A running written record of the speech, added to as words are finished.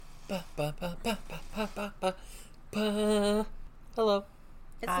Ba, ba, ba, ba, ba, ba, ba, ba, ba. Hello.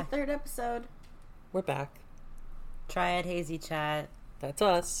 It's Hi. the third episode. We're back. Triad Hazy Chat. That's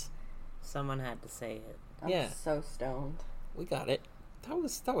us. Someone had to say it. Yeah. I'm so stoned. We got it. That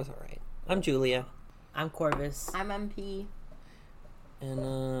was all right. I'm Julia, I'm Corvus. I'm MP.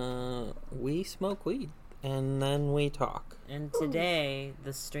 and we smoke weed, and then we talk. And today,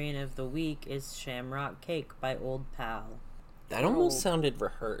 the strain of the week is Shamrock Cake by Old Pal. That almost sounded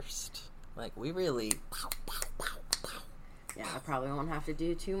rehearsed. Like we really. Yeah, I probably won't have to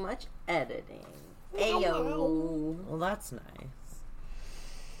do too much editing. Ayo. Well, that's nice.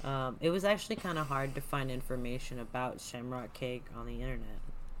 It was actually kind of hard to find information about Shamrock Cake on the internet.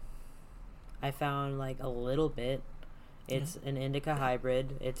 I found like a little bit. It's an indica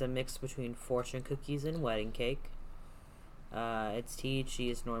hybrid. It's a mix between fortune cookies and wedding cake. Its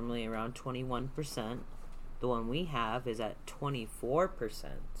THC is normally around 21%. The one we have is at 24%,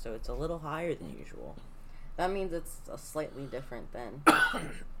 so it's a little higher than usual. That means it's slightly different then.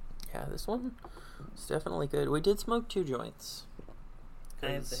 Yeah, this one is definitely good. We did smoke 2 joints. I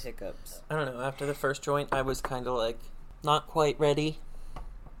have the 'Cause, hiccups. I don't know, after the first joint, I was kind of like, not quite ready.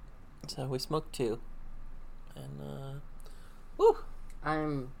 So we smoked 2. And, woo!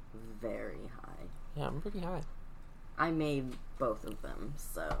 I'm very high. Yeah, I'm pretty high. I made both of them,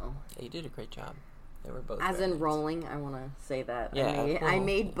 so. Yeah, you did a great job. They were both As very in nice. rolling, I want to say that. Yeah, I well,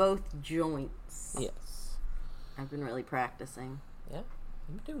 made both joints. Yes. I've been really practicing. Yeah,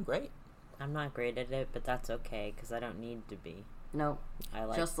 you're doing great. I'm not great at it, but that's okay, because I don't need to be. Nope. I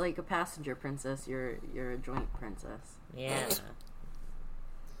like... Just like a passenger princess, you're a joint princess. Yeah.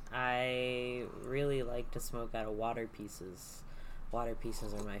 I really like to smoke out of water pieces. Water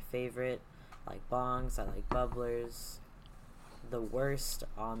pieces are my favorite. I like bongs, I like bubblers. The worst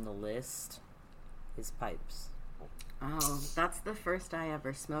on the list is pipes. Oh, that's the first I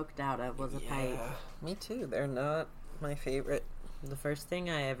ever smoked out of was a pipe. Me too. They're not my favorite. The first thing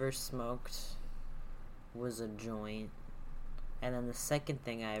I ever smoked was a joint. And then the second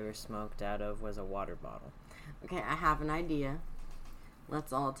thing I ever smoked out of was a water bottle. Okay, I have an idea.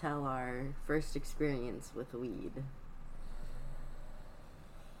 Let's all tell our first experience with weed.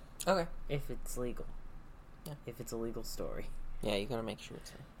 Okay. If it's legal. Yeah. If it's a legal story. Yeah, you gotta make sure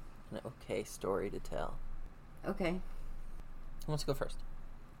it's an okay story to tell. Okay. Who wants to go first?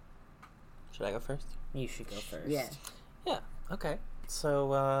 Should I go first? You should go first. Yeah. Yeah, okay.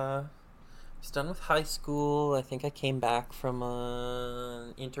 So, I was done with high school. I think I came back from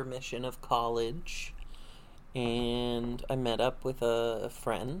an intermission of college. And I met up with a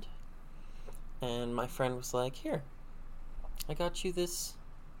friend. And my friend was like, here, I got you this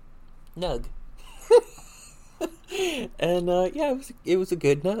nug. And, yeah, it was a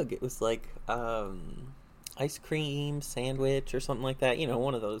good nug. It was like, ice cream sandwich or something like that. You know,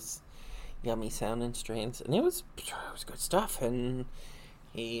 one of those yummy sounding strains. And it was good stuff. And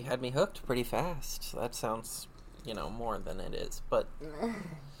he had me hooked pretty fast. That sounds, more than it is. But,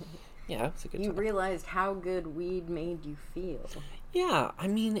 yeah, it was a good You time. realized how good weed made you feel. Yeah, I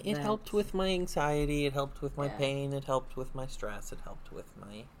mean, it helped with my anxiety. It helped with my Yeah. pain. It helped with my stress. It helped with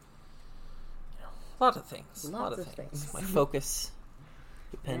my... a lot of things. Lots of things. My focus,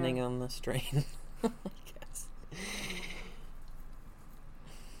 depending on the strain, I guess.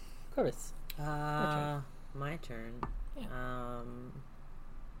 Corvus. My turn. Yeah.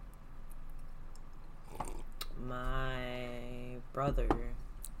 My brother.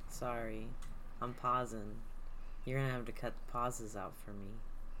 Sorry, I'm pausing. You're gonna have to cut the pauses out for me.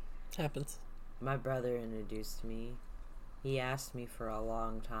 Happens. My brother introduced me. He asked me for a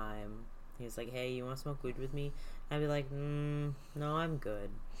long time. He was like, hey, you want to smoke weed with me? I'd be like, no, I'm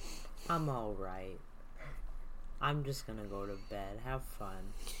good. I'm alright. I'm just gonna go to bed. Have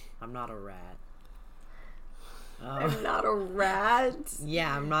fun. I'm not a rat. I'm not a rat.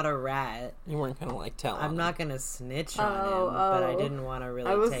 Yeah, I'm not a rat. You weren't gonna tell I'm him. not gonna snitch on him, but I didn't want to really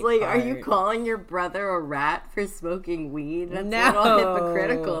I was take like, part. are you calling your brother a rat for smoking weed? That's No. a little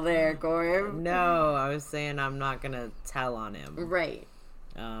hypocritical there, Corv. No, I was saying I'm not gonna tell on him. Right.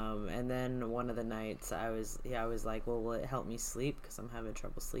 And then one of the nights I was like, well, will it help me sleep? Because I'm having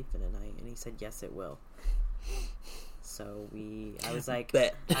trouble sleeping at night. And he said, yes, it will. So I was like,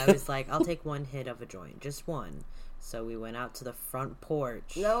 Bet. I'll take one hit of a joint, just one. So we went out to the front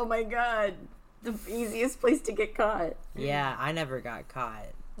porch. Oh my god. The easiest place to get caught. Yeah, I never got caught.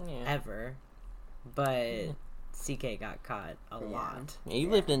 Yeah. Ever. But CK got caught a lot. Yeah, you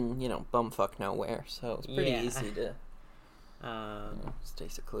lived in, bumfuck nowhere, so it's pretty Yeah. easy to stay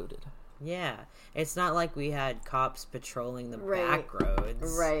secluded. Yeah. It's not like we had cops patrolling the Right. back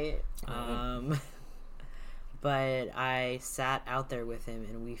roads. Right. But I sat out there with him,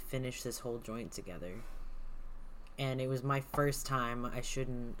 and we finished this whole joint together. And it was my first time. I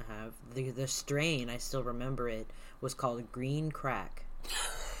shouldn't have. The strain, I still remember it, was called Green Crack.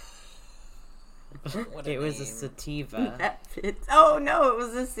 It was a sativa. That fits. Oh no, it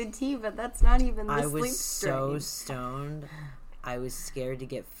was a sativa. That's not even the I sleep was strain. so stoned, I was scared to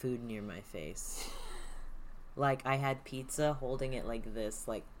get food near my face. Like, I had pizza holding it like this,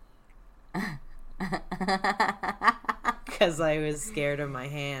 like... Because I was scared of my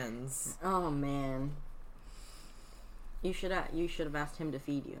hands. Oh man. You should have asked him to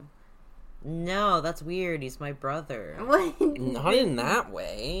feed you. No, that's weird. He's my brother. What? Not in that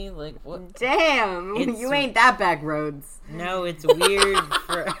way. Like, what? Damn, you ain't that back roads. No, it's weird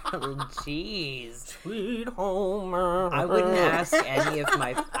for... Jeez. Sweet Homer. I wouldn't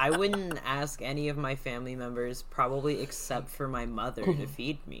ask any of my family members, probably except for my mother, to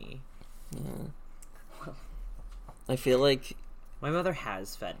feed me. Yeah. I feel like My mother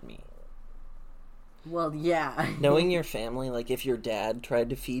has fed me. Well, yeah. knowing your family, like if your dad tried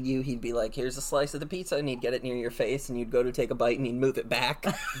to feed you, he'd be like, here's a slice of the pizza, and he'd get it near your face, and you'd go to take a bite, and he'd move it back.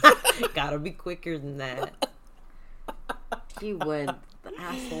 Gotta be quicker than that. He would. The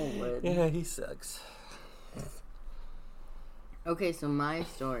asshole would. Yeah, he sucks. Okay, so my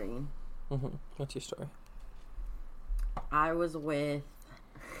story. Mm-hmm. What's your story? I was with...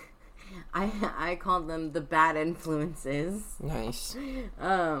 I called them the bad influences. Nice.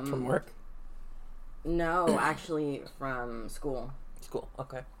 From work? No, actually from school. School,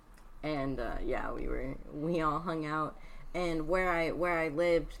 okay. And yeah, we all hung out. And where I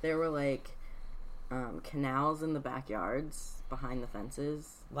lived, there were like canals in the backyards behind the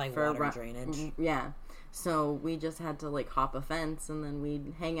fences, Like water drainage. Yeah, so we just had to like hop a fence, and then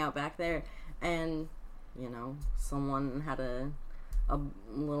we'd hang out back there. And you know, someone had a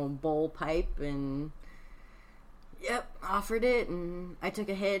little bowl pipe, and offered it, and I took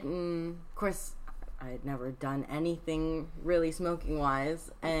a hit, and of course I had never done anything really smoking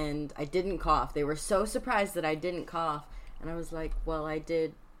wise, and I didn't cough. They were so surprised that I didn't cough, and I was like, well, I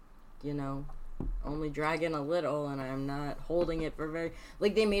did, you know, only drag in a little, and I'm not holding it for very...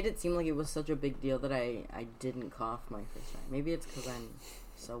 Like, they made it seem like it was such a big deal that I didn't cough my first time. Maybe it's because I'm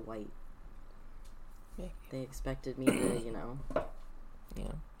so white. Maybe. They expected me to, you know...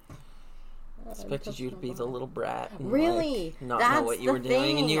 Yeah. Expected you to be the little brat. And, really? like, not That's know what you were the doing,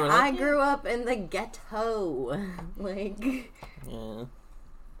 thing. and you were like, I grew up in the ghetto. Like... yeah.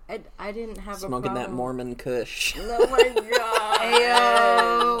 I didn't have Smoking a problem. that Mormon kush. Oh my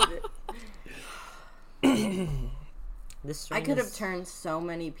god. This I could have turned so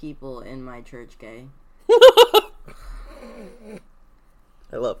many people in my church gay. I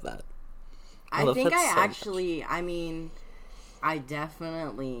love that. I love think that I so actually, much. I mean, I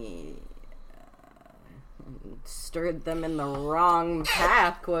definitely stirred them in the wrong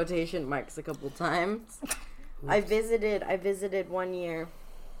path, quotation marks, a couple times. I visited one year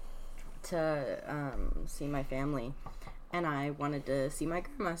to see my family, and I wanted to see my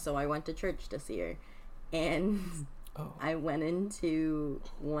grandma, so I went to church to see her. And I went into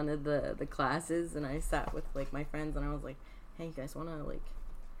one of the classes, and I sat with like my friends, and I was like, hey, you guys want to like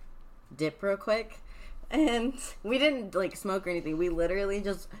dip real quick? And we didn't like smoke or anything. We literally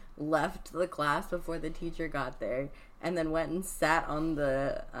just left the class before the teacher got there, and then went and sat on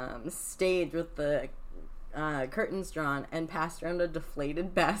the stage with the curtains drawn, and passed around a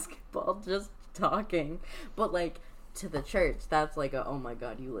deflated basketball, just talking. But like, to the church, that's like a, oh my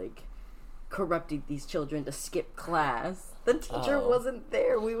god, you like corrupted these children to skip class. The teacher wasn't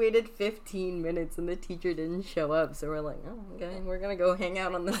there. We waited 15 minutes and the teacher didn't show up, so we're like, oh, okay, we're gonna go hang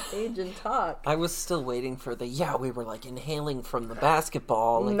out on the stage and talk. I was still waiting for we were like inhaling from the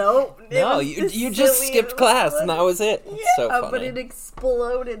basketball. Like, nope. No, you just skipped class and that was it. Yeah, It's so funny. but it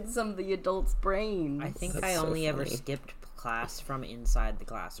exploded some of the adults' brains. I think That's I so only ever funny. skipped class from inside the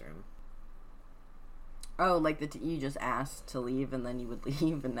classroom. Oh, like you just asked to leave and then you would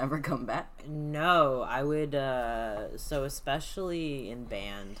leave and never come back? No, I would, so especially in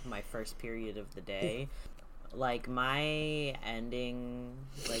band, my first period of the day, like my ending,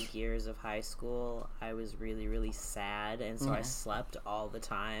 like years of high school, I was really, really sad, and so I slept all the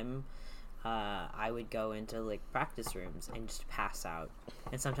time. I would go into like practice rooms and just pass out,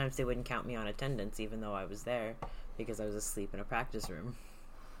 and sometimes they wouldn't count me on attendance even though I was there because I was asleep in a practice room.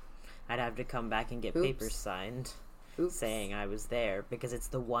 I'd have to come back and get papers signed saying I was there, because it's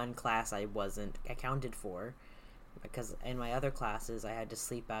the one class I wasn't accounted for, because in my other classes I had to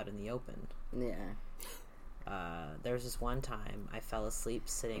sleep out in the open. Yeah. There was this one time I fell asleep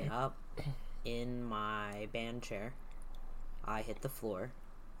sitting up in my band chair. I hit the floor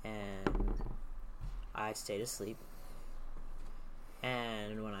and I stayed asleep.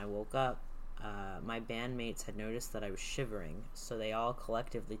 And when I woke up, my bandmates had noticed that I was shivering, so they all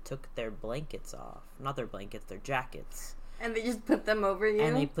collectively took their blankets off. Not their blankets, their jackets. And they just put them over you?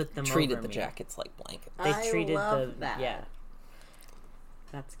 And they put them treated over the me. jackets like blankets. They treated that. Yeah.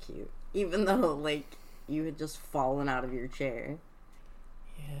 That's cute. Even though, like, you had just fallen out of your chair.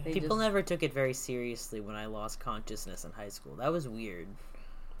 Yeah. People never took it very seriously when I lost consciousness in high school. That was weird.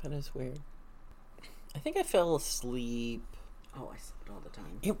 That is weird. I think I fell asleep. Oh, I slept all the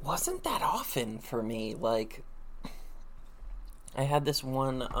time. It wasn't that often for me. Like, I had this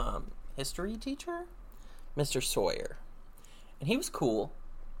one history teacher, Mr. Sawyer. And he was cool.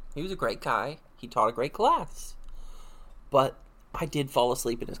 He was a great guy. He taught a great class. But I did fall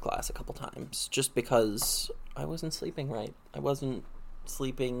asleep in his class a couple times just because I wasn't sleeping right. I wasn't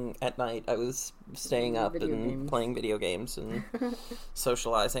sleeping at night. I was staying up and playing video games and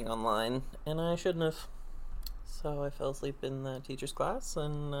socializing online, and I shouldn't have. So I fell asleep in the teacher's class,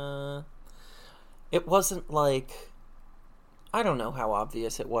 and it wasn't like, I don't know how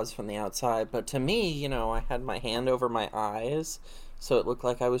obvious it was from the outside, but to me, you know, I had my hand over my eyes, so it looked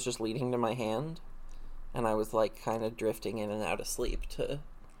like I was just leading to my hand, and I was like kind of drifting in and out of sleep to,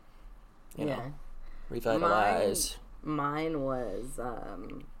 you know, revitalize. Mine was,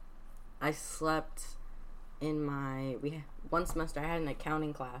 I slept in one semester I had an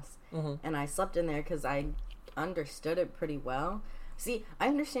accounting class, and I slept in there because I understood it pretty well. See, I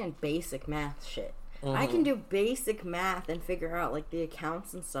understand basic math shit. I can do basic math and figure out, like, the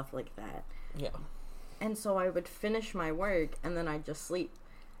accounts and stuff like that. Yeah. And so I would finish my work, and then I'd just sleep.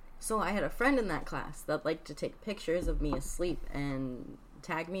 So I had a friend in that class that liked to take pictures of me asleep and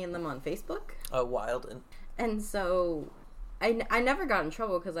tag me in them on Facebook. Oh, wild. And so I never got in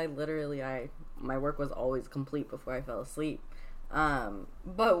trouble because my work was always complete before I fell asleep.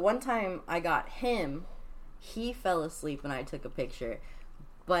 But one time I got him, he fell asleep and I took a picture.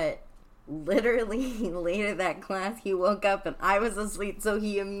 But literally later that class he woke up and I was asleep, so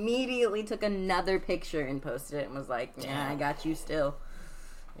he immediately took another picture and posted it and was like, yeah, I got you still.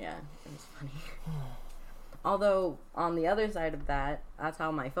 Yeah, it was funny. Although on the other side of that, that's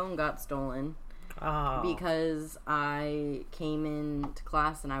how my phone got stolen. Oh. Because I came into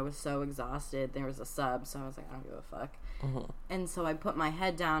class and I was so exhausted. There was a sub, so I was like, I don't give a fuck. And so I put my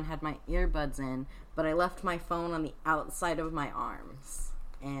head down, had my earbuds in, but I left my phone on the outside of my arms.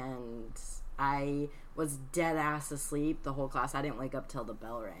 And I was dead ass asleep the whole class. I didn't wake up till the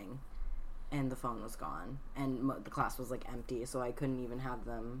bell rang. And the phone was gone. And the class was, like, empty, so I couldn't even have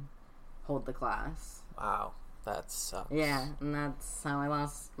them hold the class. Wow. That sucks. Yeah, and that's how I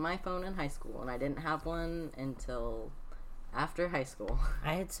lost my phone in high school. And I didn't have one until after high school.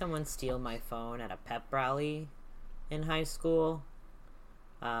 I had someone steal my phone at a pep rally in high school.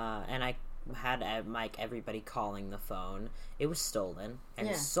 And I had like everybody calling the phone. It was stolen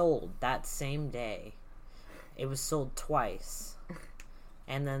and sold that same day. It was sold twice.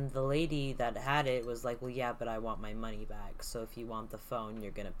 And then the lady that had it was like, well, yeah, but I want my money back. So if you want the phone,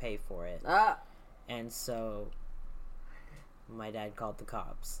 you're going to pay for it. And so my dad called the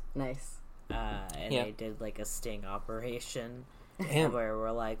cops. Nice. And they did like a sting operation. Where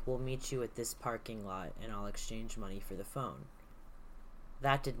we're like, we'll meet you at this parking lot and I'll exchange money for the phone.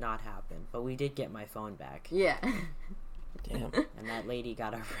 That did not happen, but we did get my phone back. Yeah. Damn. And that lady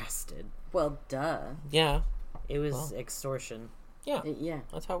got arrested. Well, duh. Yeah. It was extortion. Yeah. Yeah.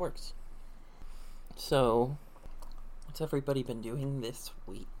 That's how it works. So, what's everybody been doing this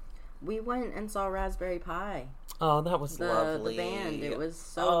week? We went and saw Raspberry Pi. Oh, that was lovely. The band. It was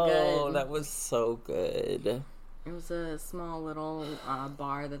so good. Oh, that was so good. It was a small little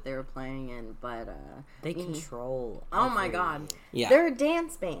bar that they were playing in, but they control. Oh my god! Yeah, they're a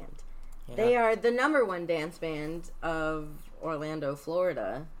dance band. Yeah. They are the #1 dance band of Orlando,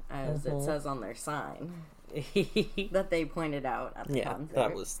 Florida, as it says on their sign that they pointed out at the concert.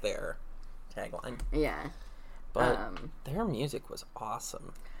 That was their tagline. Yeah, but their music was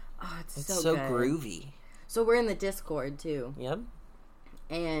awesome. Oh, it's so good. Groovy. So we're in the Discord too. Yep.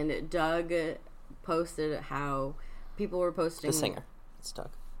 And Doug posted how people were posting... The singer. It's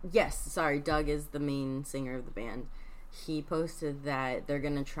Doug. Yes, sorry. Doug is the main singer of the band. He posted that they're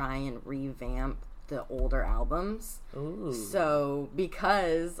going to try and revamp the older albums. Ooh. So,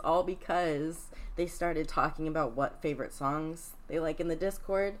 because they started talking about what favorite songs they like in the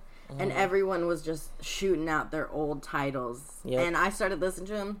Discord, and everyone was just shooting out their old titles. Yep. And I started listening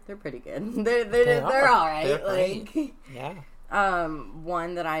to them. They're pretty good. They're all right. They're like, great. Yeah.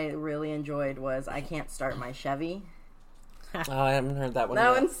 One that I really enjoyed was I Can't Start My Chevy. Oh, I haven't heard that one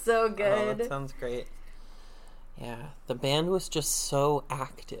That yet. one's so good. Oh, that sounds great. Yeah, the band was just so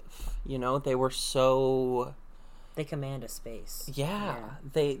active. You know, they were so... They command a space. Yeah.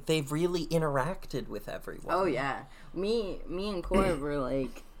 They really interacted with everyone. Oh, yeah. Me and Cora were,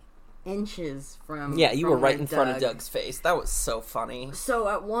 like, inches from... Yeah, you from were right in Doug. front of Doug's face. That was so funny. So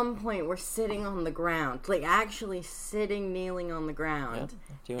at one point, we're sitting on the ground. Like, actually kneeling on the ground.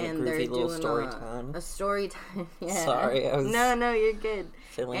 Yep. Doing a groovy little story time. A story time, yeah. Sorry, I was... No, you're good.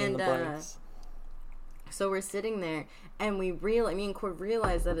 Filling in the blanks. So we're sitting there, and me and Corv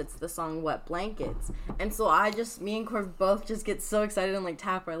realize that it's the song Wet Blankets. And so me and Corv both just get so excited and, like,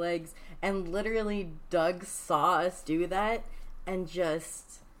 tap our legs. And literally, Doug saw us do that, and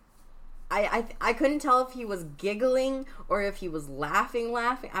just... I couldn't tell if he was giggling or if he was laughing.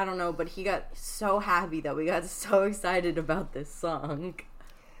 I don't know, but he got so happy that we got so excited about this song.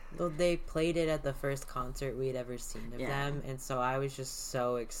 Well, they played it at the first concert we'd ever seen of them, and so I was just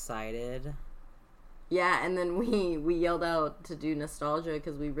so excited. Yeah, and then we yelled out to do Nostalgia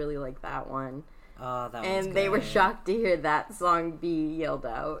because we really liked that one. Oh, that was And they were shocked to hear that song be yelled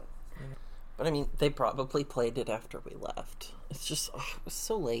out. But I mean, they probably played it after we left. It's just, it was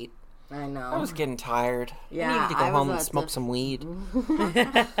so late. I know. I was getting tired. Yeah, I needed to go home and smoke some weed.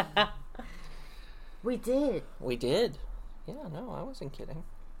 We did. We did. Yeah, no, I wasn't kidding.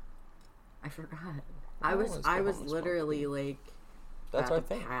 I forgot. I was literally like That's about our to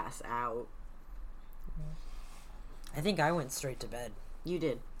thing. pass out. I think I went straight to bed. You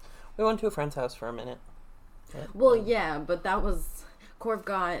did. We went to a friend's house for a minute. Well, yeah, but that was Corv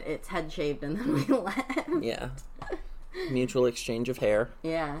got its head shaved and then we left. Yeah. Mutual exchange of hair.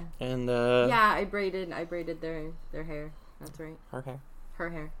 Yeah. And yeah, I braided their hair. That's right. Her hair. Her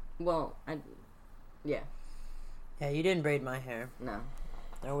hair. Well, yeah. Yeah, you didn't braid my hair. No.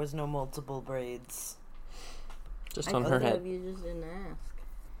 There was no multiple braids. Just on her head. You just didn't ask.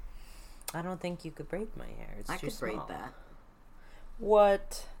 I don't think you could braid my hair. It's I too could braid small. that.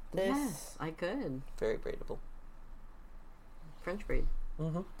 What? Yes, I could. Very braidable. French braid.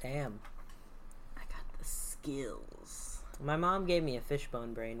 Mm-hmm. Damn. I got the skills. My mom gave me a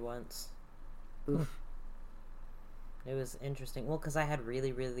fishbone braid once. Oof. It was interesting. Well, because I had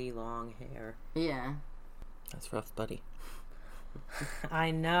really, really long hair. Yeah. That's rough, buddy.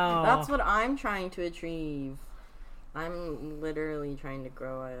 I know. That's what I'm trying to achieve. I'm literally trying to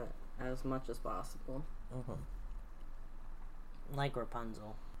grow it as much as possible. Mm-hmm. Like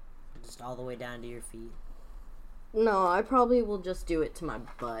Rapunzel. Just all the way down to your feet. No, I probably will just do it to my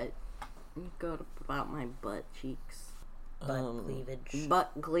butt. Go to about my butt cheeks. Butt cleavage.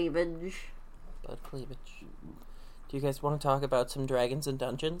 Butt cleavage. Butt cleavage. Do you guys want to talk about some Dragons and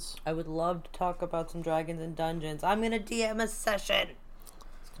Dungeons? I would love to talk about some Dragons and Dungeons. I'm gonna DM a session.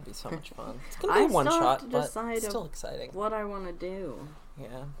 It's gonna be so much fun. It's gonna be a one shot, but it's still exciting. What I want to do.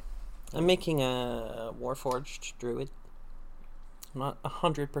 Yeah. I'm making a Warforged Druid. I'm not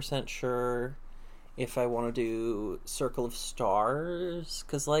 100% sure if I want to do Circle of Stars,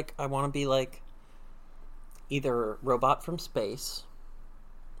 because, like, I want to be, like, either robot from space,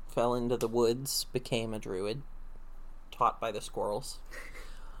 fell into the woods, became a druid, taught by the squirrels.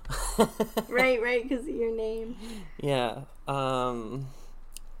 right, because of your name. Yeah. And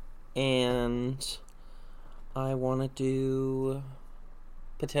I want to do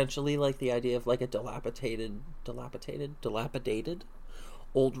potentially, like, the idea of, like, a dilapidated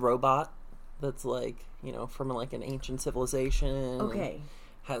old robot that's, like, you know, from, like, an ancient civilization. Okay.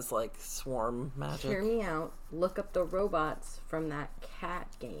 Has, like, swarm magic. Hear me out. Look up the robots from that cat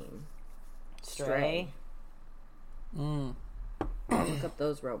game. Stray. Look up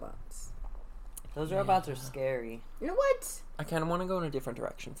those robots. Those robots are scary. You know what? I kind of want to go in a different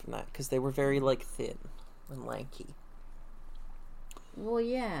direction from that, because they were very, like, thin and lanky. Well,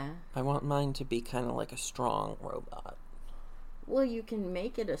 yeah. I want mine to be kind of like a strong robot. Well, you can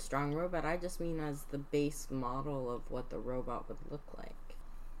make it a strong robot. I just mean as the base model of what the robot would look like.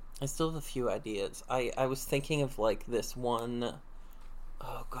 I still have a few ideas. I was thinking of, like, this one...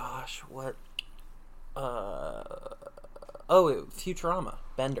 Oh, gosh, what... Futurama.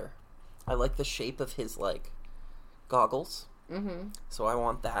 Bender. I like the shape of his, like, goggles. Mm-hmm. So I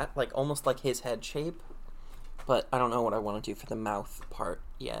want that. Like, almost like his head shape. But I don't know what I want to do for the mouth part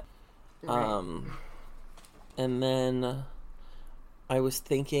yet. Right. And then I was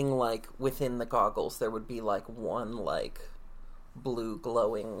thinking, like, within the goggles there would be, like, one, like, blue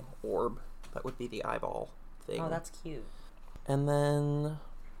glowing orb. That would be the eyeball thing. Oh, that's cute. And then,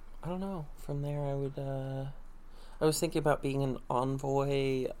 I don't know, from there I would, I was thinking about being an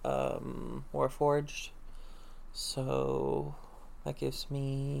envoy, Warforged. So that gives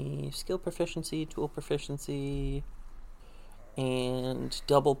me skill proficiency, tool proficiency, and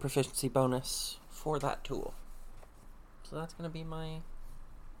double proficiency bonus for that tool. So that's going to be my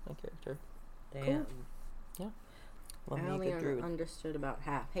my character. Damn. Cool. Yeah. Love I me a only good druid. understood about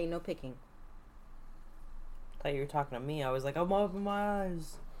half. Hey, no picking. Thought you were talking to me. I was like, I'm opening my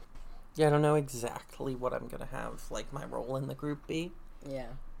eyes. Yeah, I don't know exactly what I'm gonna have, like, my role in the group be, Yeah.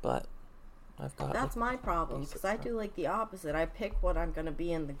 but I've got... That's my problem, because I do, like, the opposite. I pick what I'm going to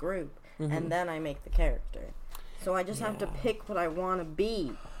be in the group, and then I make the character. So I just have to pick what I want to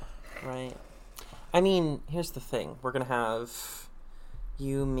be. Right. I mean, here's the thing. We're gonna have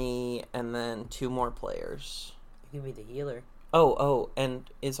you, me, and then 2 more players. You can be the healer. Oh, and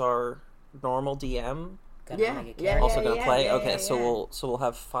is our normal DM Gotta make a character. also gonna play? yeah, Okay, yeah, so yeah. we'll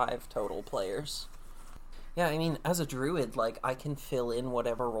have 5 total players. Yeah, I mean, as a druid, like, I can fill in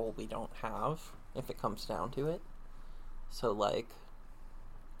whatever role we don't have, if it comes down to it. So, like,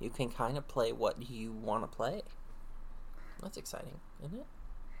 you can kind of play what you want to play. That's exciting, isn't it?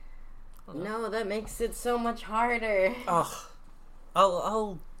 I don't know. No, that makes it so much harder. Ugh.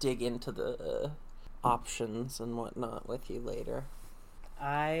 I'll dig into the options and whatnot with you later.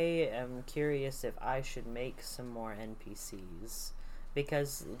 I am curious if I should make some more NPCs.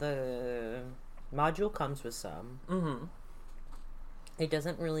 Because the module comes with some. Mm-hmm. It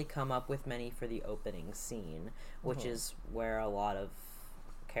doesn't really come up with many for the opening scene, which is where a lot of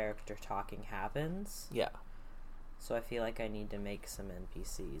character talking happens. Yeah. So I feel like I need to make some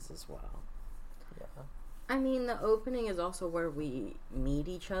NPCs as well. Yeah. I mean, the opening is also where we meet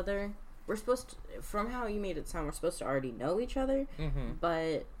each other. We're supposed to, from how you made it sound, we're supposed to already know each other,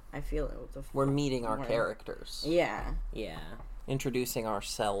 but I feel it was We're meeting our characters. Yeah. Yeah. Introducing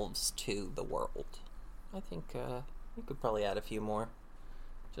ourselves to the world. I think we could probably add a few more.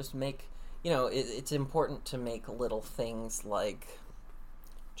 Just make, it's important to make little things like,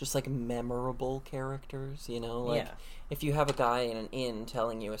 just like memorable characters, like if you have a guy in an inn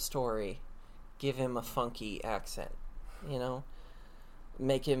telling you a story, give him a funky accent,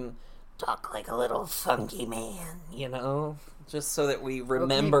 make him talk like a little funky man, just so that we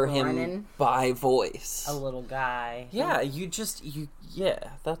remember him by voice. A little guy. Yeah,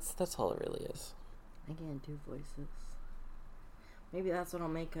 that's all it really is. I can't do voices. Maybe that's what I'll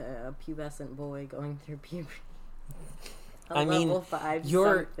make a pubescent boy going through puberty. I mean, level 5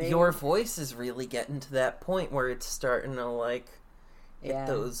 your voice is really getting to that point where it's starting to, like, hit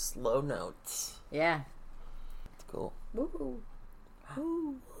those low notes. Yeah. It's cool. Woo.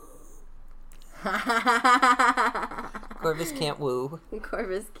 Woo. Corvus can't woo.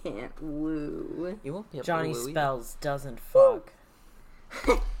 Corvus can't woo. You won't be able Johnny to woo Spells doesn't fuck.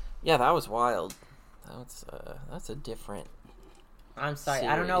 Yeah, that was wild. That's a different... I'm sorry.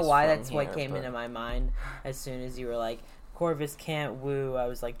 I don't know why series that's from what here, came but- into my mind as soon as you were like, Corvus can't woo. I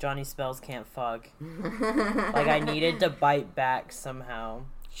was like, Johnny Spells can't fuck. Like, I needed to bite back somehow.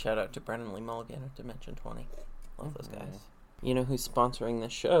 Shout out to Brennan Lee Mulligan at Dimension 20. Love those guys. You know who's sponsoring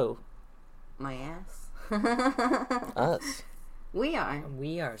this show? My ass. Us. We are.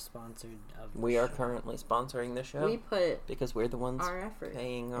 We are sponsored of the We are show. currently sponsoring the show We put because we're the ones our effort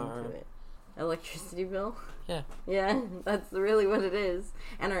paying into our... it. Electricity bill. Yeah. Yeah, that's really what it is.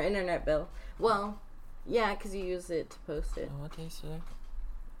 And our internet bill. Well, yeah, because you use it to post it. Oh, what day is today?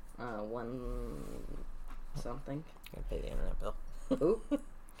 1 something. Gotta pay the internet bill. Oop.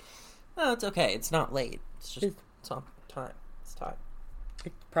 No, it's okay. It's not late. It's just it's on time. It's time.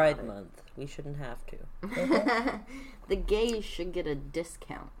 It's Pride Month. We shouldn't have to. The gays should get a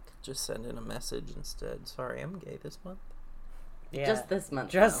discount. Just send in a message instead. Sorry, I'm gay this month. Yeah. Just this month.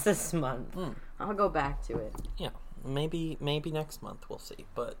 Just though. this month. I'll go back to it. Yeah, maybe next month we'll see.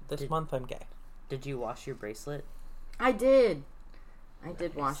 But this month I'm gay. Did you wash your bracelet? I did. I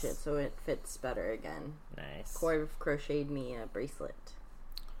did wash it so it fits better again. Nice. Corv crocheted me a bracelet.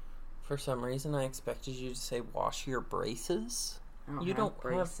 For some reason, I expected you to say wash your braces. You don't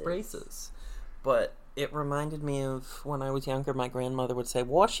have braces. But it reminded me of when I was younger, my grandmother would say,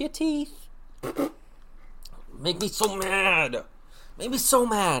 wash your teeth. Make me so mad. Made me so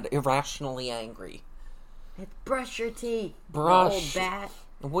mad. Irrationally angry. It's brush your teeth. Brush. Old bat.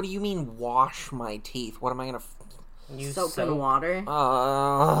 What do you mean wash my teeth? What am I gonna... Soap and water.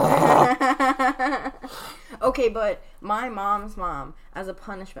 Uh... Okay, but my mom's mom, as a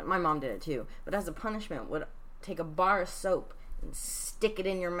punishment, my mom did it too, but as a punishment would take a bar of soap and stick it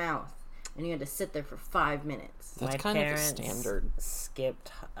in your mouth. And you had to sit there for 5 minutes. That's My kind of the parents standard.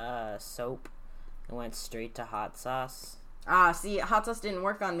 skipped soap and went straight to hot sauce. See, hot sauce didn't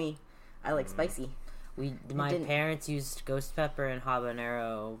work on me. I like spicy. My parents used ghost pepper and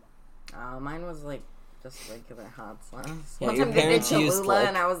habanero. Mine was like just regular hot sauce. Yeah, One your time they did parents used, Cholula, like-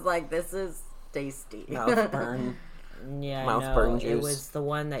 and I was like, this is tasty. Mouth burn. Yeah, mouth no, burn juice. it was the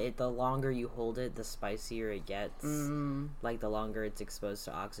one that the longer you hold it, the spicier it gets. Like the longer it's exposed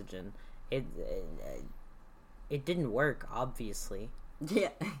to oxygen. It didn't work, obviously.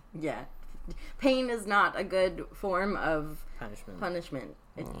 Yeah. Pain is not a good form of Punishment.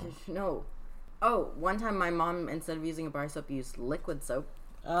 No. Oh, one time my mom, instead of using a bar soap, used liquid soap.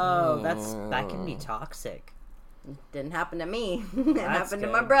 Oh, that can be toxic. Didn't happen to me. It happened to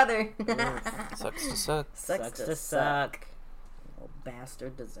my brother. Sucks to suck. Sucks to suck. Little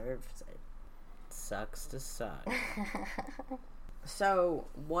bastard deserves it. Sucks to suck. So,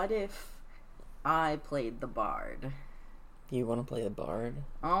 what if I played the bard? You want to play the bard?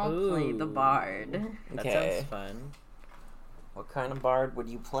 I'll play the bard. That Okay. sounds fun. What kind of bard would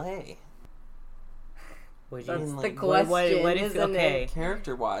you play? Would That's you, the like, question, what if, isn't okay. it?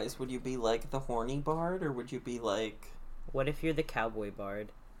 Character-wise, would you be like the horny bard, or would you be like... What if you're the cowboy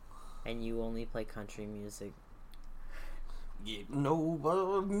bard, and you only play country music?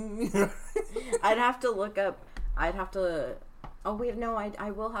 Nobody. I'd have to look up. Oh wait, no,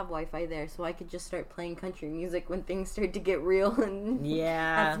 I will have Wi-Fi there, so I could just start playing country music when things start to get real. And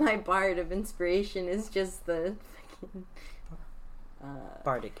Yeah. that's my bard of inspiration. Is just the fucking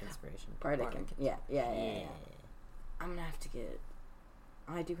Bardic inspiration. Yeah. I'm gonna have to get.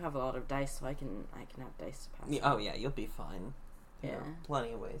 I do have a lot of dice, so I can have dice to pass. Yeah, oh yeah, you'll be fine. There Yeah. are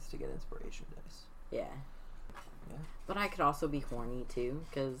plenty of ways to get inspiration dice. Yeah. Yeah. But I could also be horny too,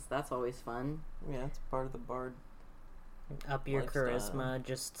 because that's always fun. Yeah, it's part of the bard. Up your Lifestyle. charisma,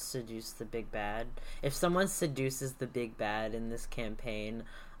 just seduce the big bad. If someone seduces the big bad in this campaign,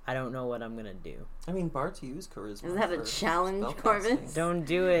 I don't know what I'm gonna do. I mean, bards use charisma. Is that a for challenge, spellcasting. Corbin? Don't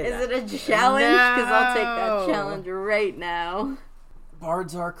do it. Is it a challenge? Because I'll take that No. challenge right now.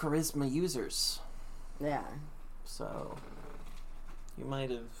 Bards are charisma users, Yeah. so you might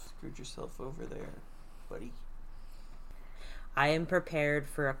have screwed yourself over there, buddy. I am prepared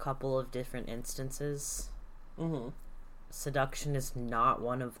for a couple of different instances. Mm-hmm. Seduction is not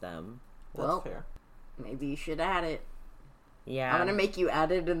one of them. That's Well, fair. maybe you should add it. Yeah. I'm gonna make you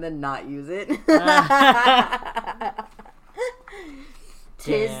add it and then not use it.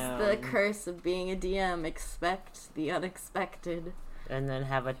 Tis the Damn. curse of being a DM. Expect the unexpected. And then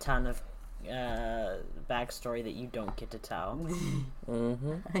have a ton of backstory that you don't get to tell.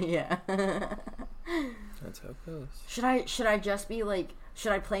 Mm-hmm. Yeah. That's how it goes. Should I just be like?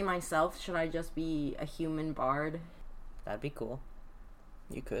 Should I play myself? Should I just be a human bard? That'd be cool.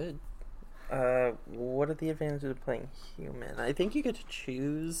 You could. What are the advantages of playing human? I think you get to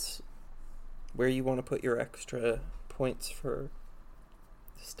choose where you want to put your extra points for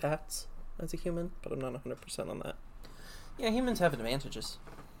stats as a human, but I'm not 100% on that. Yeah, humans have advantages.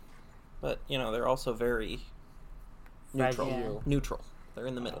 But, you know, they're also very neutral. Fragile. Neutral. They're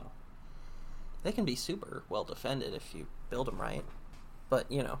in the middle. They can be super well defended if you build them right. But,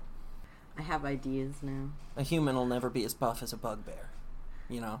 you know, I have ideas now. a human will never be as buff as a bugbear.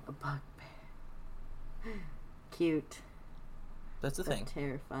 You know? A bugbear. Cute. That's the But thing.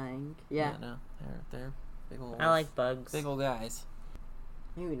 terrifying. Yeah. No, they're big old... I like bugs. Big old guys.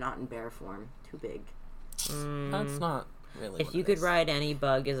 Maybe not in bear form. Too big. That's not really If what you it could is. ride any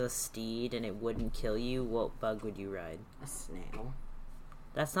bug as a steed and it wouldn't kill you, what bug would you ride? A snail.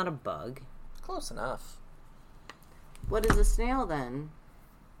 That's not a bug. Close enough. What is a snail then?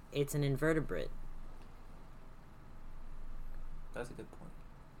 It's an invertebrate. That's a good point.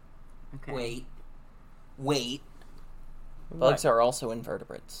 Okay. Wait. Bugs What? are also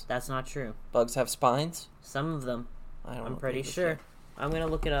invertebrates. That's not true. Bugs have spines? Some of them. I don't I'm know pretty if they sure. do. I'm gonna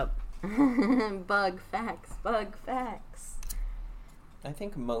look it up. Bug facts. Bug facts. I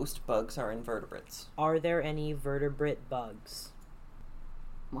think most bugs are invertebrates. Are there any vertebrate bugs?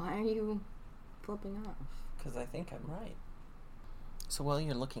 Why are you flipping off? Because I think I'm right. So while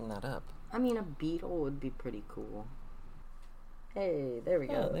you're looking that up... I mean, a beetle would be pretty cool. Hey, there we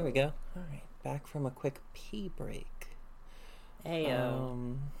go. Oh, there we go. Alright, back from a quick pee break. Hey,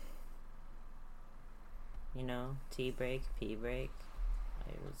 Um, you know, tea break, pee break.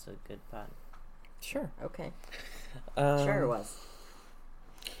 It was a good pun. Sure. Okay. Um, Sure it was.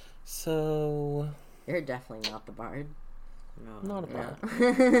 So... You're definitely not the bard. No, Not a No.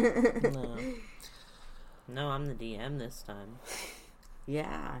 bard. No. no, I'm the DM this time.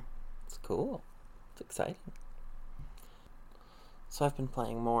 Yeah. It's cool. It's exciting. So I've been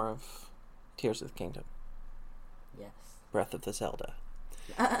playing more of Tears of the Kingdom. Yes. Breath of the Zelda.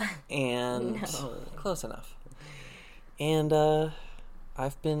 And... No. Close enough. And,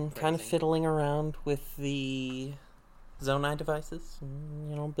 I've been kind of Phrasing. fiddling around with the Zonai devices, and,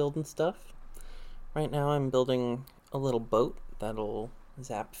 you know, building stuff. Right now I'm building a little boat that'll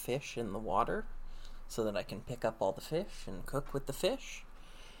zap fish in the water. so that I can pick up all the fish and cook with the fish.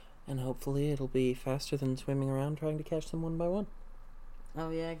 And hopefully it'll be faster than swimming around trying to catch them one by one. Oh,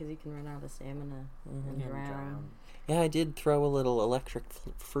 yeah, because you can run out of stamina and drown. Yeah, I did throw a little electric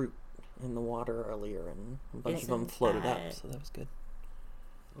fruit in the water earlier, and a bunch of them floated up, so that was good.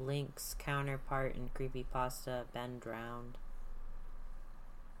 Link's counterpart in Creepypasta, Ben drowned.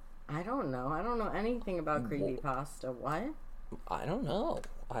 I don't know. I don't know anything about Creepypasta. What? I don't know.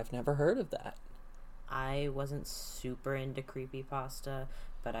 I've never heard of that. I wasn't super into Creepypasta,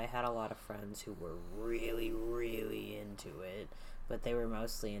 but I had a lot of friends who were really, really into it. But they were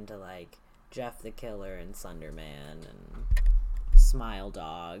mostly into, like, Jeff the Killer and Slenderman and Smile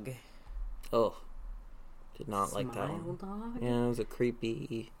Dog. Oh. Did not like that one. Smile Dog? Yeah, it was a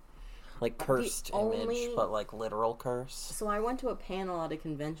creepy, like, cursed image, but, like, literal curse. So I went to a panel at a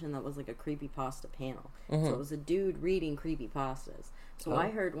convention that was, like, a Creepypasta panel. So it was a dude reading Creepypastas. So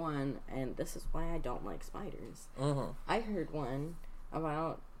I heard one, and this is why I don't like spiders. I heard one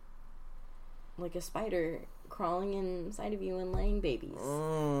about, like, a spider crawling inside of you and laying babies.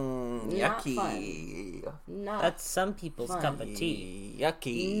 Not Yucky. fun. Not That's some people's fun. cup of tea.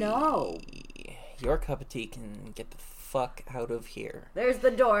 Yucky. No. Your cup of tea can get the fuck out of here. There's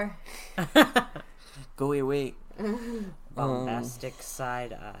the door. Go away. Bombastic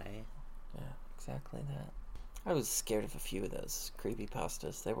side eye. Yeah, exactly that. I was scared of a few of those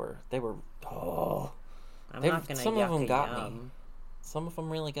creepypastas. They were. I'm not gonna some of them got yum. me. Some of them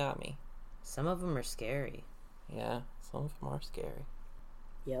really got me. Some of them are scary. Yeah, some of them are scary.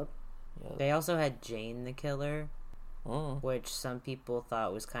 Yep. They also had Jane the Killer, Mm. which some people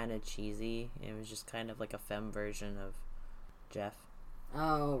thought was kind of cheesy. It was just kind of like a femme version of Jeff.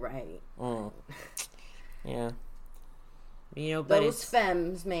 Oh, right. Mm. Yeah. You know, but Those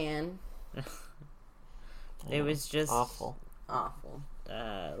femmes, man. it was just awful. Awful.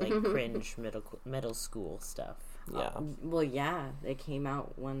 Like cringe middle school stuff. Yeah. Well, yeah. It came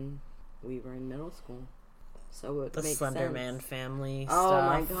out when we were in middle school. So it The makes Slenderman sense. family Oh stuff.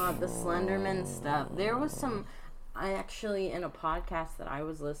 my god, the Slenderman stuff. There was some... I actually, in a podcast that I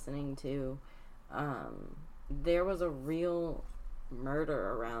was listening to, there was a real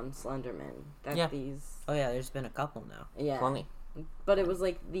murder around Slenderman. That Yeah. Oh yeah, there's been a couple now. Yeah. Funny. But it was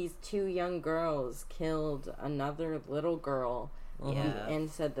like these two young girls killed another little girl Yeah. and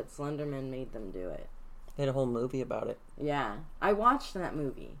said that Slenderman made them do it. They had a whole movie about it. Yeah. I watched that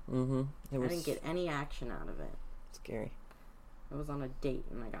movie. Mm-hmm. It was I didn't get any action out of it. scary. I was on a date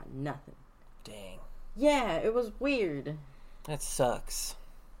and I got nothing. Dang. Yeah, it was weird. That sucks.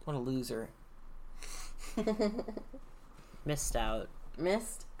 What a loser. Missed out.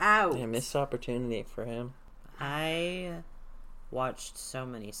 Missed out. Yeah, missed opportunity for him. I watched so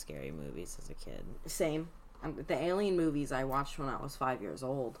many scary movies as a kid. Same. The Alien movies I watched when I was 5 years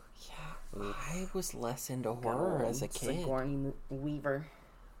old. Yeah, I was less into horror as a kid. Sigourney Weaver.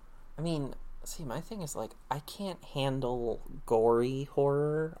 I mean, see, my thing is, like, I can't handle gory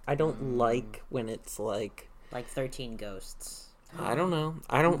horror. I don't like when it's, like... Like 13 Ghosts. I don't know.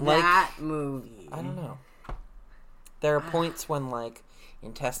 I don't like... That movie. I don't know. There are points when, like,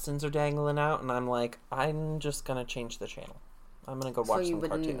 intestines are dangling out, and I'm like, I'm just gonna change the channel. I'm gonna go watch some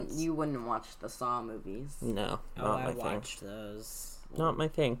cartoons. You wouldn't watch the Saw movies. No, Oh, not I my thing. watched those. Not my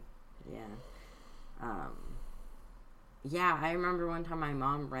thing. Yeah. Yeah, I remember one time my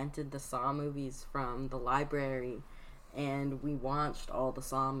mom rented the Saw movies from the library, and we watched all the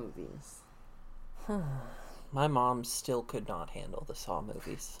Saw movies. My mom still could not handle the Saw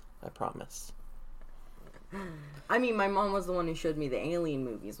movies. I promise. I mean, my mom was the one who showed me the Alien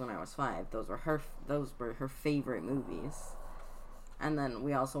movies when I was 5. Those were her favorite movies. And then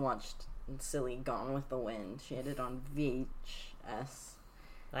we also watched silly Gone with the Wind. She had it on VHS.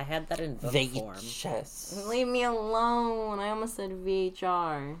 I had that in book form. VHS. Leave me alone. I almost said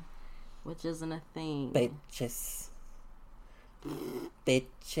VHR, which isn't a thing. Bitches.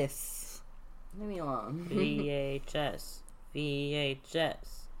 Bitches. Leave me alone. VHS. VHS.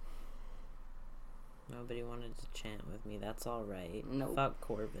 Nobody wanted to chant with me. That's all right. Nope. Fuck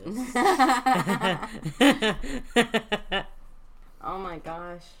Corvus. Oh my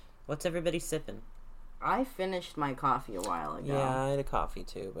gosh. What's everybody sipping? I finished my coffee a while ago. Yeah, I had a coffee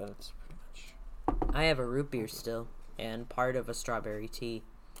too, but it's pretty much... I have a root beer still, and part of a strawberry tea.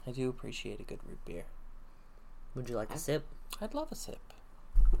 I do appreciate a good root beer. Would you like a sip? I'd love a sip.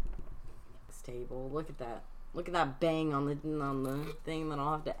 Stable. Look at that. Look at that bang on the thing that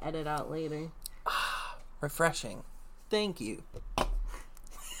I'll have to edit out later. Refreshing. Thank you.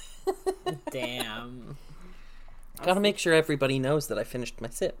 Damn. Gotta make sure everybody knows that I finished my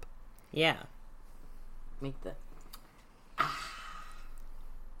sip. Yeah. Make the...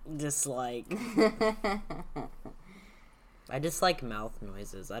 Dislike. I dislike mouth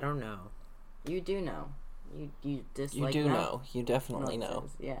noises. I don't know. You do know. You dislike. You do know. You definitely know.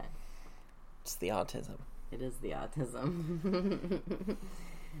 Yeah. It's the autism. It is the autism.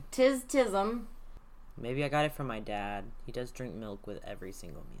 Tism. Maybe I got it from my dad. He does drink milk with every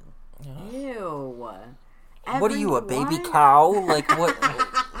single meal. Ew. What are you, a baby cow? Like, what?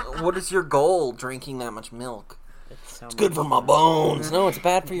 What is your goal drinking that much milk? It's good for my bones. No, it's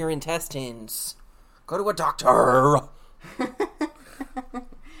bad for your intestines. Go to a doctor.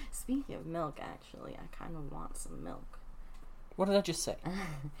 Speaking of milk, actually, I kind of want some milk. What did I just say?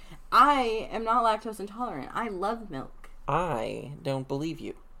 I am not lactose intolerant. I love milk. I don't believe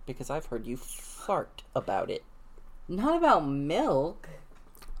you, because I've heard you fart about it. Not about milk.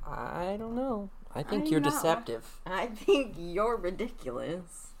 I don't know. I think you're deceptive. I think you're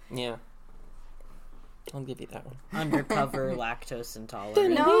ridiculous. Yeah. I'll give you that one. Undercover lactose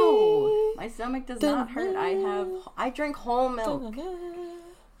intolerant. No! My stomach does not hurt. I drink whole milk.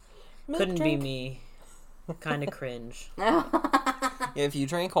 Couldn't be me. Kind of cringe. If you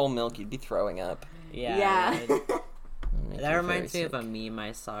drank whole milk, you'd be throwing up. Yeah. That reminds me of a meme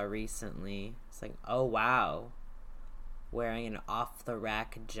I saw recently. It's like, oh wow, wearing an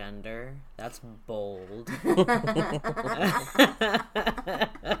off-the-rack gender. That's bold.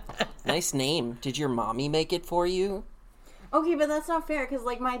 Nice name. Did your mommy make it for you? Okay, but that's not fair, because,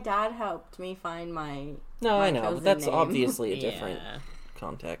 like, my dad helped me find my I know, but that's name. obviously a different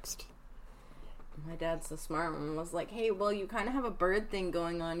context. My dad's so smart and was like, hey, well, you kind of have a bird thing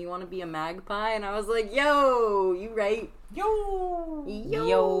going on. You want to be a magpie? And I was like, yo, you right. Yo.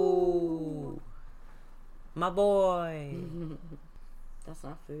 My boy. That's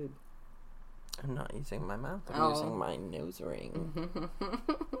not food. I'm not using my mouth. I'm using my nose ring.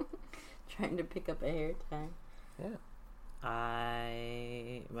 Trying to pick up a hair tie. Yeah.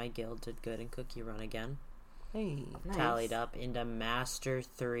 My guild did good in Cookie Run again. Hey. Nice. Tallied up into Master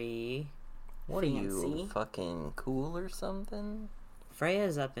 3. What Fancy. Are you, fucking cool or something?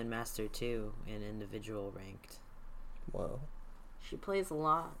 Freya's up in Master 2 in individual ranked. Whoa. She plays a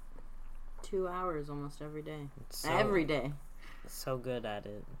lot. 2 hours almost every day. Every day. So good at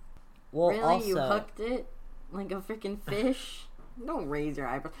it. Well, really? Also, you hooked it? Like a freaking fish? Don't raise your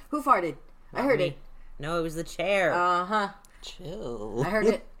eyebrows. Who farted? I heard it. No, it was the chair. Uh-huh. Chill. I heard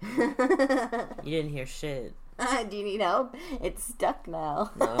it. You didn't hear shit. Do you need help? It's stuck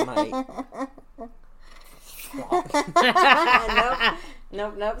now. No, I might.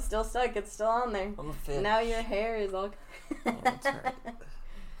 Nope. Still stuck. It's still on there. I'm a fish. Now your hair is all... That's right.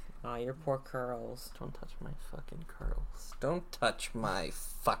 Oh, your poor curls. Don't touch my fucking curls. Don't touch my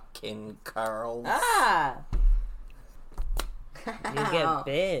fucking curls. Ah! You get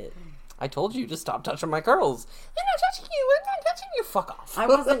bit. I told you to stop touching my curls. I'm not touching you. I'm not touching you. Fuck off. I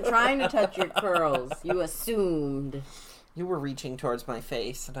wasn't trying to touch your curls. You assumed. You were reaching towards my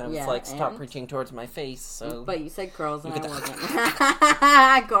face, and I was like, stop reaching towards my face, so... But you said curls, and I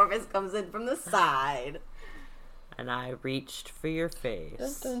wasn't. Corvus comes in from the side. And I reached for your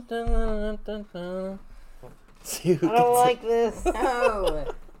face. Dun, dun, dun, dun. I don't like this.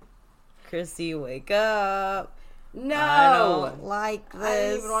 No. Chrissy, wake up. No. I don't like this. I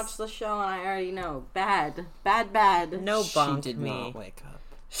didn't even watch the show, and I already know. Bad. No, bonk She did me. not wake up.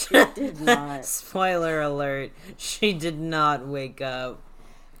 She did not. Spoiler alert. She did not wake up.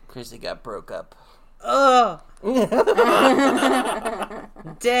 Chrissy got broke up. Ugh.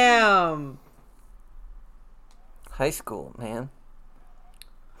 Damn. High school, man.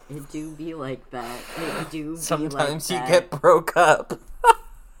 It do be like that. It do be Sometimes like you that. get broke up.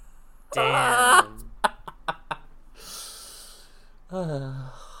 Damn.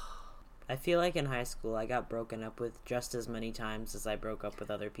 I feel like in high school I got broken up with just as many times as I broke up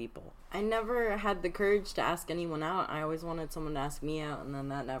with other people. I never had the courage to ask anyone out. I always wanted someone to ask me out, and then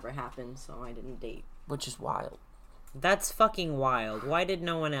that never happened, so I didn't date. Which is wild. That's fucking wild. Why did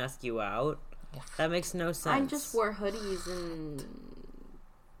no one ask you out? Yeah. That makes no sense. I just wore hoodies and...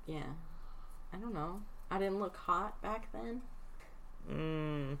 yeah. I don't know. I didn't look hot back then.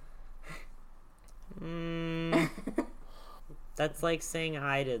 That's like saying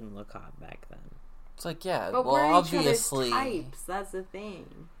I didn't look hot back then. It's like, yeah, but well, we're obviously... each other's types. That's the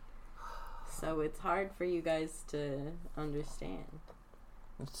thing. So it's hard for you guys to understand.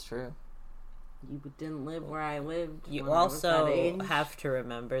 It's true. You didn't live where I lived. You also have to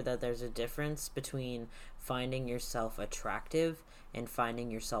remember that there's a difference between finding yourself attractive and finding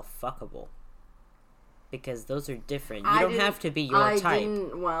yourself fuckable. Because those are different. You don't have to be your type. I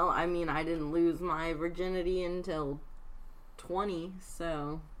didn't lose my virginity until 20,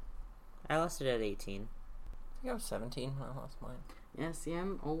 so... I lost it at 18. I think I was 17 when I lost mine. Yeah, see,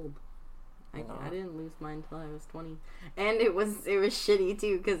 I'm old. I didn't lose mine until I was 20. And it was shitty,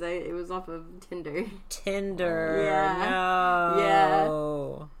 too, because it was off of Tinder. Tinder. Yeah.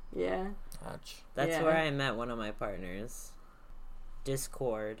 No. Yeah. Ouch. That's where I met one of my partners.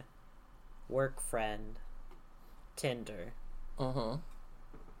 Discord. Work friend. Tinder. Mm-hmm.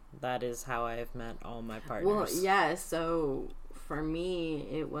 That is how I've met all my partners. Well, yeah, so for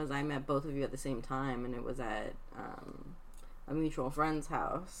me, I met both of you at the same time, and it was at a mutual friend's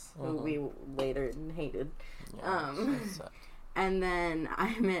house, who we later hated. Yeah, and then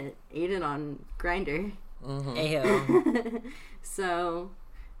I met Aiden on Grindr. Mm-hmm. Ayo. So,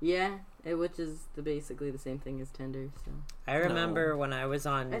 yeah, which is basically the same thing as Tinder. So I remember when I was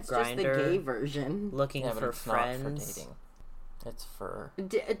on it's Grindr, just the gay version. looking for it's friends. not for dating. It's for...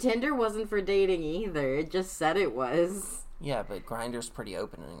 Tinder wasn't for dating either. It just said it was. Yeah, but Grindr's pretty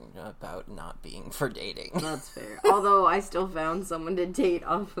open about not being for dating. That's fair. Although I still found someone to date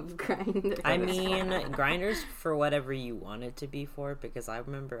off of Grindr. I mean, Grindr's for whatever you want it to be for, because I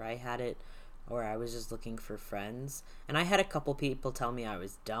remember I had it where I was just looking for friends, and I had a couple people tell me I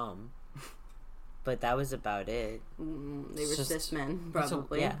was dumb, but that was about it. They were cis men,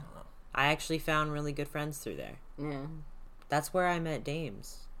 probably. Yeah. I actually found really good friends through there. Yeah. That's where I met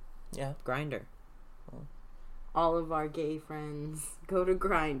dames. Yeah. Grindr. All of our gay friends go to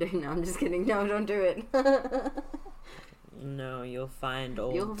Grindr. No, I'm just kidding. No, don't do it. No, you'll find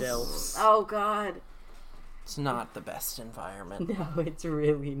old dilfs. Oh, God. It's not the best environment. No, it's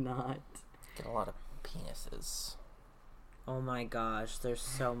really not. Get a lot of penises. Oh my gosh, there's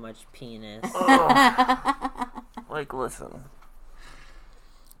so much penis. Like, listen.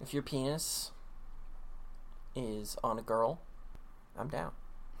 If your penis is on a girl, I'm down.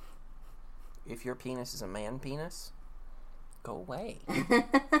 If your penis is a man penis, go away.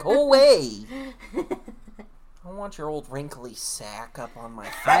 Go away! I don't want your old wrinkly sack up on my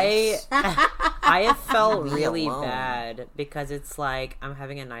face. I have felt Leave me really alone. bad because it's like I'm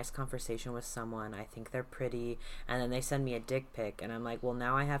having a nice conversation with someone. I think they're pretty, and then they send me a dick pic, and I'm like, well,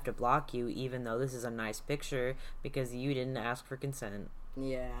 now I have to block you, even though this is a nice picture because you didn't ask for consent.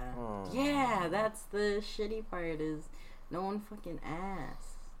 Yeah. Yeah, that's the shitty part is no one fucking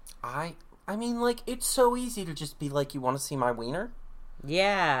asked. I mean, like, it's so easy to just be like, you want to see my wiener?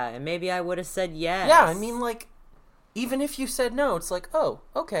 Yeah, and maybe I would have said yes. Yeah, I mean, like, even if you said no, it's like, oh,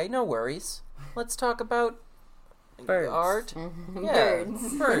 okay, no worries. Let's talk about Birds. art. Yeah,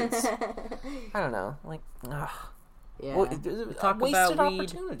 birds. I don't know, like, Yeah. Talk wasted about weed.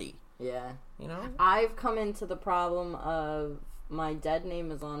 opportunity. Yeah. You know? I've come into the problem of my dead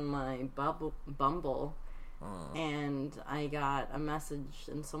name is on my Bumble, and I got a message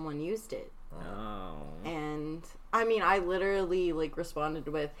and someone used it. Oh. And, I mean, I literally, like, responded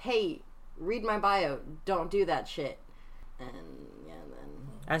with, hey, read my bio, don't do that shit. And, yeah, then...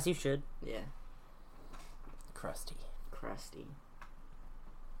 As you should. Yeah. Crusty.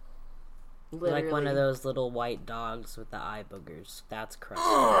 Literally. Like one of those little white dogs with the eye boogers. That's crusty.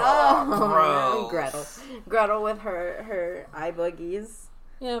 Oh, Gretel with her eye boogies.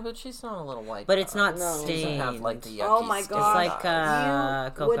 Yeah, but she's not a little white. But it's not No. She doesn't stained. have, like, the yucky Oh my skin God. It's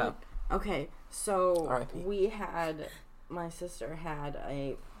like Coco. Okay, so R.I.P. my sister had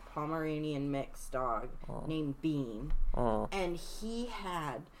a Pomeranian mixed dog named Bean, and he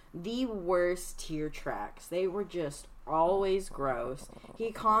had the worst tear tracks. They were just always gross.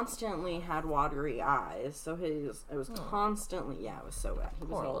 He constantly had watery eyes, so it was constantly, it was so bad. He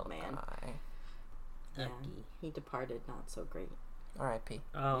was an old man. Yeah, he departed not so great. R.I.P.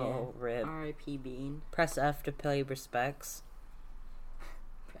 Oh, rip. R.I.P. Bean. Press F to pay respects.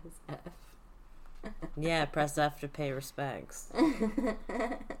 Press F. Yeah, press F to pay respects.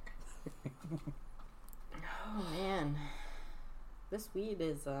 Oh man, this weed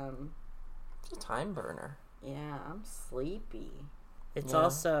is It's a time burner. yeah, I'm sleepy. It's Yeah.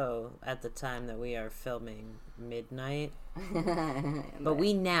 also at the time that we are filming midnight, but But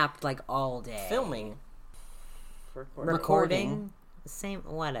we napped like all day. Filming. Recording? Same,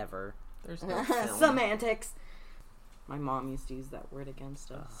 whatever. There's no film. semantics. My mom used to use that word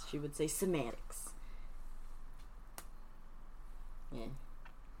against us. She would say semantics. Yeah.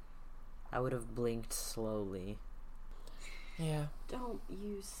 I would have blinked slowly. Yeah. Don't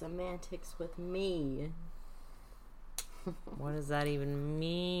use semantics with me. What does that even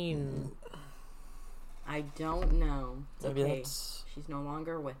mean? I don't know. It's Maybe okay. that's... She's no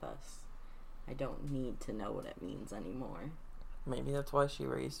longer with us. I don't need to know what it means anymore. Maybe that's why she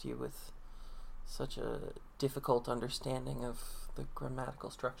raised you with such a difficult understanding of the grammatical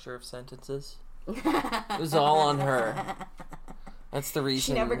structure of sentences. It was all on her. That's the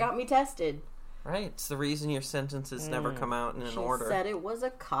reason. She never got me tested. Right. It's the reason your sentences never come out in an order. She said it was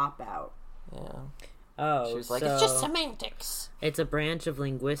a cop-out. Yeah. Oh, she was like, so it's just semantics. It's a branch of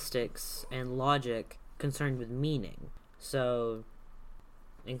linguistics and logic concerned with meaning. So,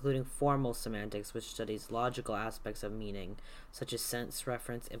 including formal semantics, which studies logical aspects of meaning, such as sense,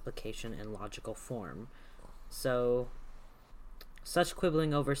 reference, implication, and logical form. So, such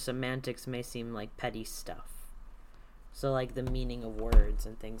quibbling over semantics may seem like petty stuff. So, like the meaning of words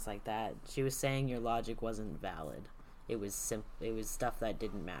and things like that. She was saying your logic wasn't valid. It was It was stuff that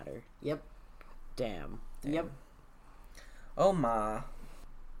didn't matter. Yep. Damn. Yep. Oh my.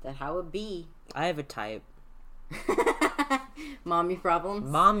 That how it be. I have a type. Mommy problems?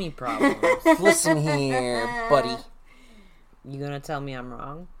 Mommy problems. Listen here, buddy. You gonna tell me I'm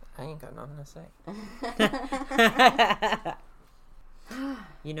wrong? I ain't got nothing to say.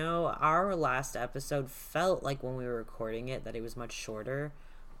 You know, our last episode felt like when we were recording it that it was much shorter,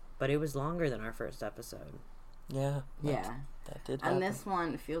 but it was longer than our first episode. Yeah. Yeah. That did happen. And this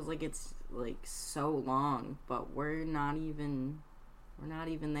one feels like it's like so long, but we're not even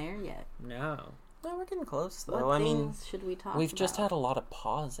there yet. No. No, we're getting close though. What I mean, things should we talk we've about? just had a lot of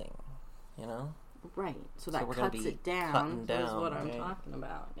pausing, you know? Right. So that we're gonna cuts be it down. cutting That's down, what I'm right? talking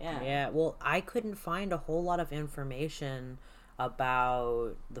about. Yeah. Yeah, well, I couldn't find a whole lot of information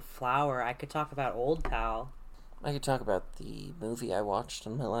about the flower. I could talk about Old Pal. I could talk about the movie I watched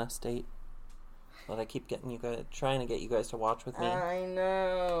on my last date that I keep trying to get you guys to watch with me. I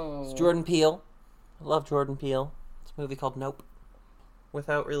know. It's Jordan Peele. I love Jordan Peele. It's a movie called Nope.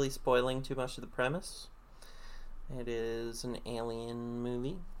 Without really spoiling too much of the premise, it is an alien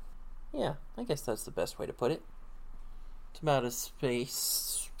movie. Yeah, I guess that's the best way to put it. It's about a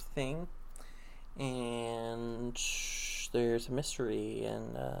space thing, and there's a mystery,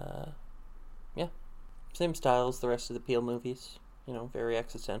 and yeah, same style as the rest of the Peele movies. You know, very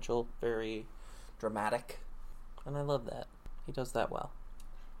existential, very dramatic, and I love that. He does that well.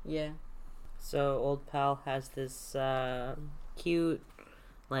 Yeah. So Old Pal has this cute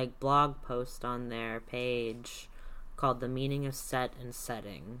like blog post on their page called The Meaning of Set and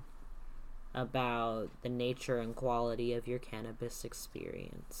Setting, about the nature and quality of your cannabis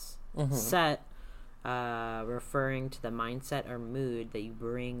experience. Mm-hmm. Set referring to the mindset or mood that you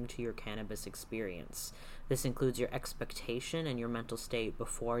bring to your cannabis experience. This includes your expectation and your mental state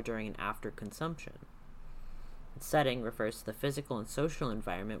before, during, and after consumption. Setting refers to the physical and social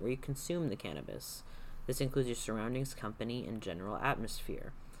environment where you consume the cannabis. This includes your surroundings, company, and general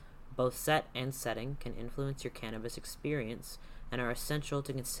atmosphere. Both set and setting can influence your cannabis experience and are essential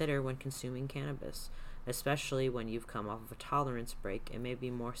to consider when consuming cannabis, especially when you've come off of a tolerance break and may be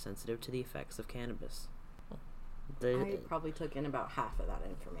more sensitive to the effects of cannabis. I probably took in about half of that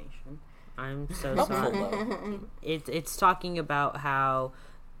information. I'm so sorry. It's talking about how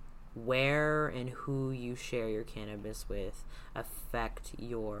where and who you share your cannabis with affect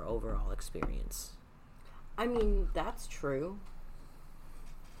your overall experience. I mean, that's true.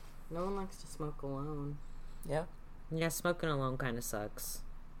 No one likes to smoke alone. Yeah. Yeah, smoking alone kind of sucks.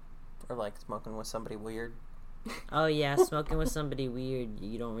 Or like smoking with somebody weird. Oh yeah, smoking with somebody weird,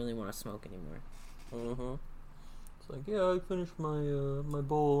 you don't really want to smoke anymore. Mm-hmm. It's like, yeah, I finished my my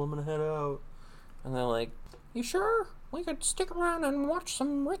bowl, I'm gonna head out. And they're like, you sure? We could stick around and watch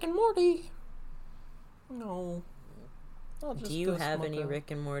some Rick and Morty. No. Do you have any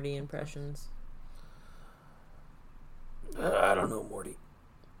Rick and Morty impressions? I don't know, Morty.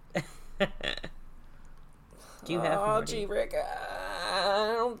 Do you have Oh, Morty? gee, Rick,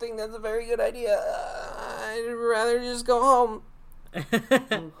 I don't think that's a very good idea. I'd rather just go home.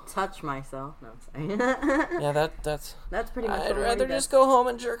 And touch myself. No, I'm sorry. Yeah, that's pretty much. I'd rather just go home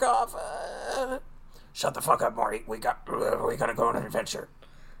and jerk off. Shut the fuck up, Morty. We gotta go on an adventure.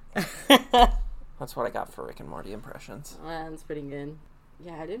 That's what I got for Rick and Morty impressions. That's pretty good.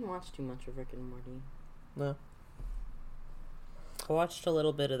 Yeah, I didn't watch too much of Rick and Morty. No. I watched a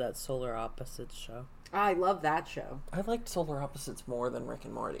little bit of that Solar Opposites show. I love that show. I liked Solar Opposites more than Rick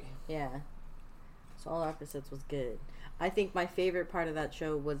and Morty. Yeah. Solar Opposites was good. I think my favorite part of that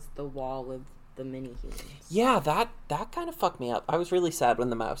show was the wall with the mini humans. Yeah, that kind of fucked me up. I was really sad when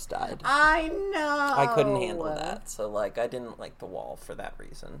the mouse died. I know. I couldn't handle that, so like I didn't like the wall for that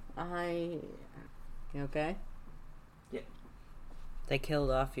reason. You okay? Yeah. They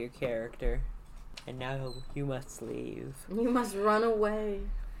killed off your character, and now you must leave. You must run away.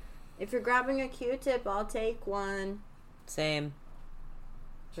 If you're grabbing a Q-tip, I'll take one. Same.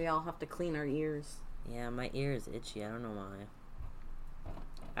 We all have to clean our ears. Yeah, my ear is itchy. I don't know why.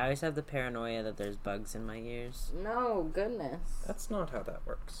 I always have the paranoia that there's bugs in my ears. No, goodness. That's not how that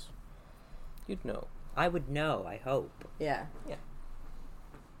works. You'd know. I would know, I hope. Yeah. Yeah.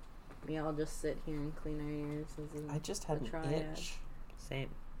 We all just sit here and clean our ears. I just had an itch. Same.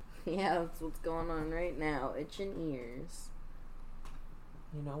 Yeah, that's what's going on right now. Itching ears.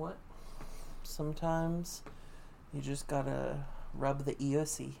 You know what? Sometimes you just gotta rub the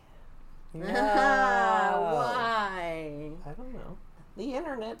EOC. No. Why? I don't know. The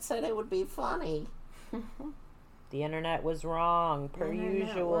internet said it would be funny. The internet was wrong, per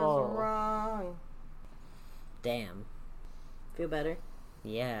usual. Was wrong. Damn. Feel better?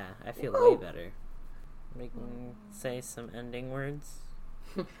 Yeah, I feel way better. We can say some ending words.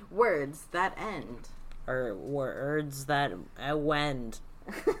 Words that end. Or words that wend.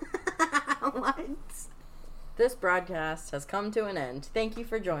 What? This broadcast has come to an end. Thank you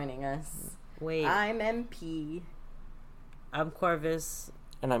for joining us. Wait. I'm MP. I'm Corvus.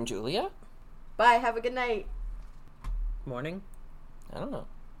 And I'm Julia. Bye. Have a good night. Morning. I don't know.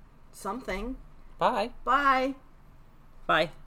 Something. Bye. Bye. Bye.